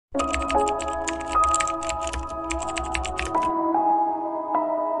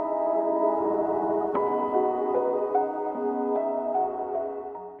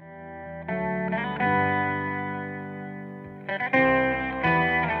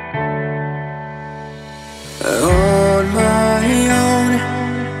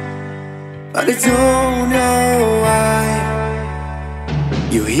don't know why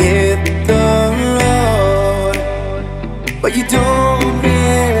you hit the road, but you don't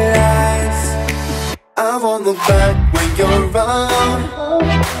realize I won't look back when you're around.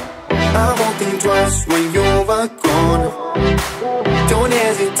 I won't think twice when you're gone. Don't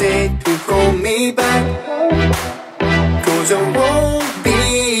hesitate to call me back, 'cause I won't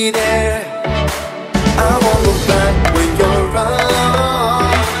be there. I won't look back when you're around.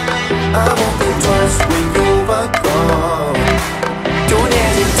 I won't think twice when you're gone. Don't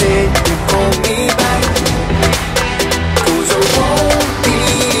hesitate to call me back, 'cause I won't be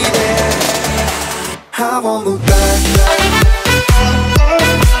there. I won't look back.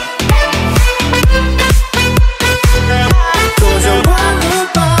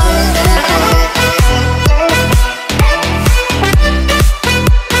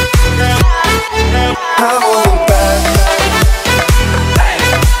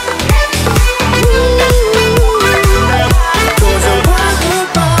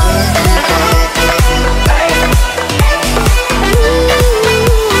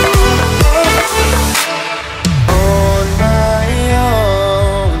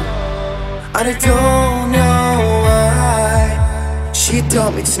 I don't know why she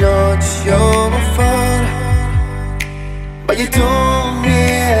told me it's not your fault, but you don't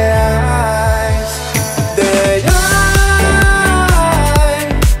realize that I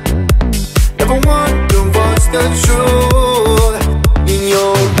never wonder what's the truth in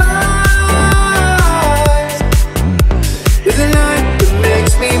your eyes. There's a light that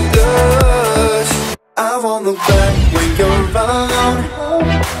makes me blush. I won't look back when you're around.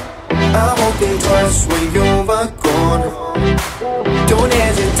 I won't think twice when you're gone. Don't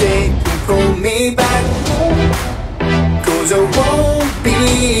hesitate to call me back, 'cause I won't be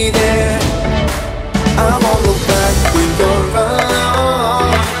there. I won't look back when you're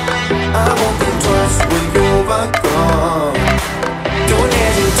around. I won't think twice when you're gone. Don't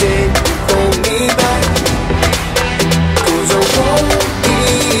hesitate to call me back, 'cause I won't be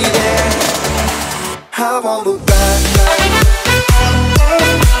there. I won't look back.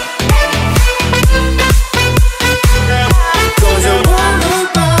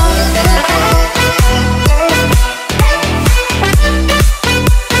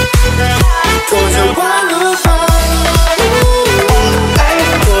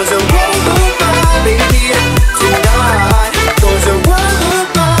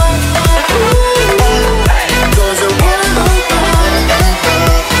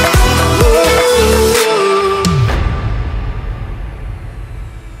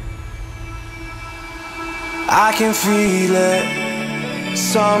 I can feel it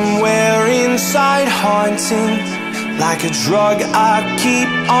somewhere inside, haunting like a drug I keep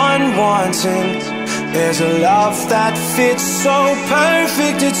on wanting. There's a love that fits so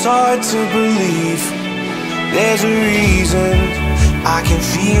perfect, it's hard to believe. There's a reason I can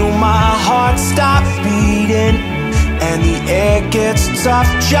feel my heart stop beating, and the air gets tough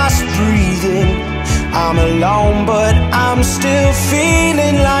just breathing. I'm alone, but I'm still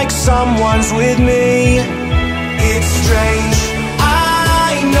feeling like someone's with me. It's strange,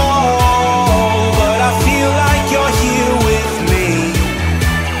 I know, but I feel like you're here with me,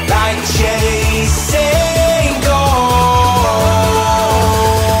 like chasing ghosts.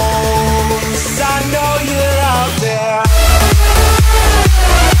 I know you're out there.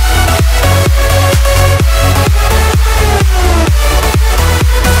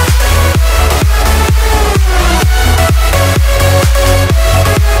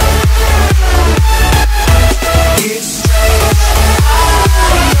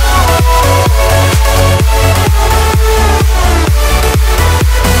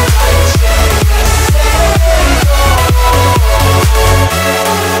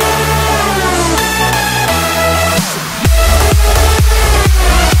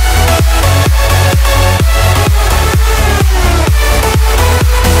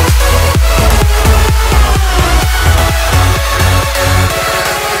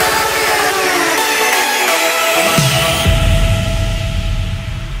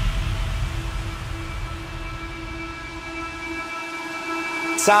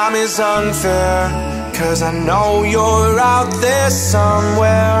 Time is unfair, 'cause I know you're out there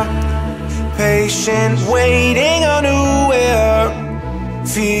somewhere, patient, waiting unaware,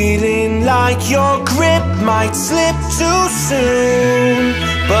 feeling like your grip might slip too soon.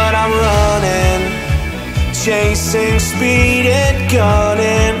 But I'm running, chasing speed and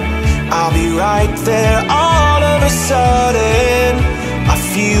gunning. I'll be right there all of a sudden. I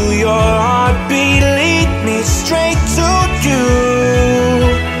feel your heartbeat lead me straight to